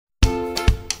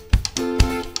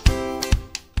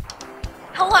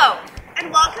Hello,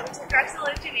 and welcome to Drexel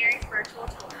Engineering's virtual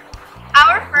tour.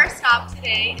 Our first stop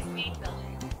today is Main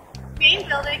Building. Main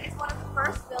Building is one of the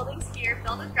first buildings here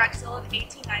built at Drexel in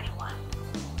 1891.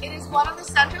 It is one of the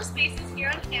central spaces here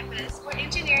on campus where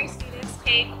engineering students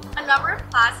take a number of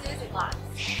classes and labs.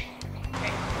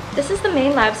 This is the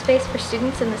main lab space for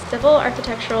students in the Civil,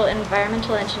 Architectural, and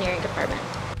Environmental Engineering department.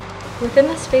 Within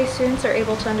this space, students are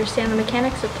able to understand the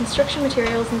mechanics of construction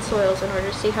materials and soils in order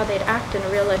to see how they'd act in a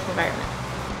real-life environment.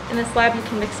 In this lab, you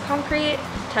can mix concrete,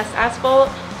 test asphalt,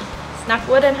 snap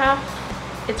wood in half.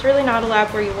 It's really not a lab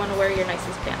where you want to wear your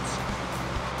nicest pants.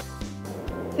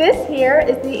 This here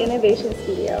is the Innovation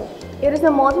Studio. It is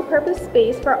a multi-purpose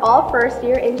space for all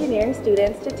first-year engineering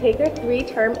students to take their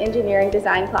 3-term engineering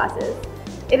design classes.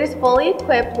 It is fully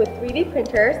equipped with 3D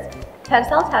printers,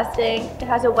 tensile testing, it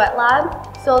has a wet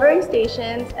lab, soldering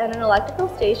stations, and an electrical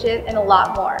station, and a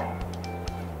lot more.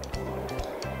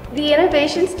 The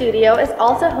Innovation Studio is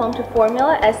also home to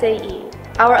Formula SAE,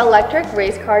 our electric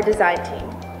race car design team.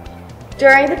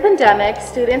 During the pandemic,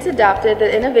 students adopted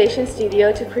the Innovation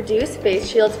Studio to produce face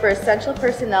shields for essential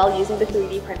personnel using the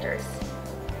 3D printers.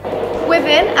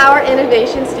 Within our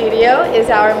Innovation Studio is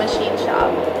our machine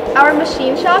shop. Our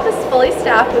machine shop is fully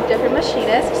staffed with different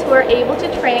machinists who are able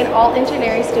to train all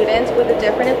engineering students with the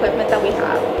different equipment that we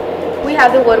have. We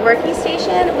have the woodworking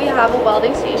station, we have a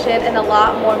welding station, and a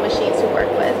lot more machines to work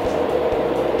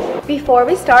with. Before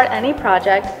we start any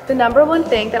project, the #1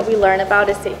 thing that we learn about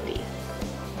is safety.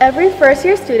 Every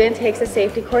first-year student takes a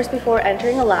safety course before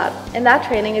entering a lab, and that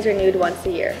training is renewed once a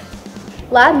year.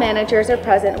 Lab managers are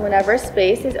present whenever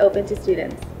space is open to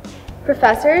students.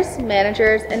 Professors,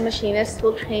 managers, and machinists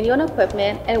will train you on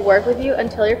equipment and work with you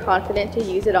until you're confident to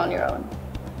use it on your own.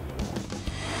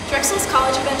 Drexel's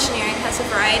College of Engineering has a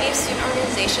variety of student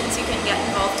organizations you can get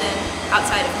involved in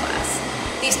outside of class.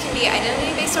 These can be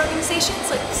identity-based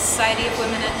organizations like the Society of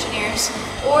Women Engineers,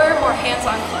 or more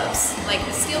hands-on clubs like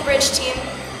the Steel Bridge team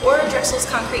or Drexel's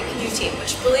Concrete Canoe team,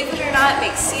 which, believe it or not,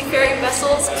 makes seafaring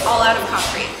vessels all out of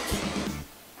concrete.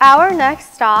 Our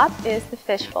next stop is the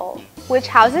Fishbowl, which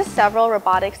houses several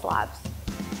robotics labs.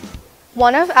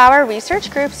 One of our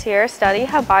research groups here study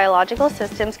how biological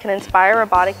systems can inspire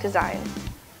robotic design.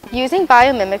 Using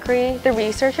biomimicry, the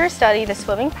researchers study the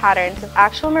swimming patterns of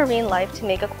actual marine life to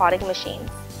make aquatic machines.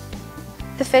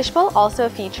 The Fishbowl also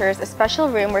features a special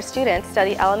room where students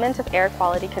study elements of air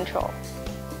quality control.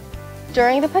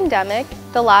 During the pandemic,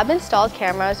 the lab installed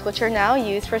cameras which are now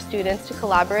used for students to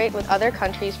collaborate with other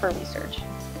countries for research.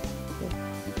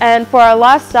 And for our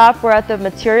last stop, we're at the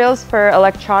Materials for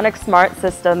Electronic Smart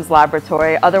Systems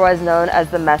Laboratory, otherwise known as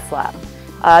the MES Lab.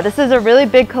 This is a really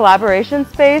big collaboration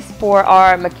space for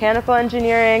our mechanical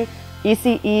engineering,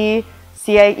 ECE,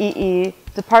 CAEE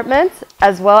departments,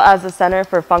 as well as the Center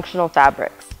for Functional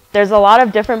Fabrics. There's a lot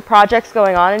of different projects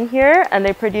going on in here, and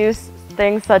they produce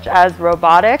things such as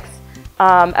robotics,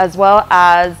 as well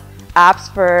as apps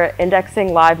for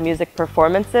indexing live music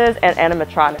performances and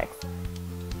animatronics.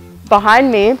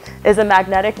 Behind me is a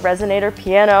magnetic resonator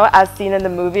piano as seen in the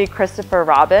movie Christopher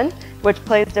Robin, which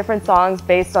plays different songs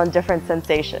based on different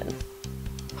sensations.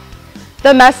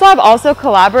 The MES Lab also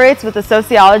collaborates with the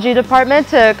Sociology department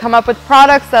to come up with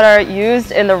products that are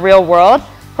used in the real world.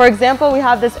 For example, we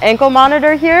have this ankle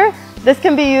monitor here. This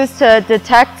can be used to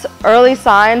detect early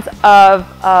signs of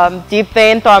deep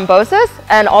vein thrombosis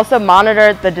and also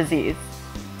monitor the disease.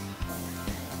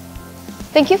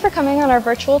 Thank you for coming on our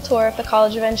virtual tour of the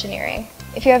College of Engineering.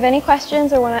 If you have any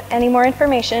questions or want any more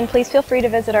information, please feel free to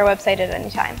visit our website at any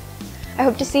time. I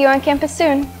hope to see you on campus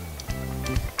soon.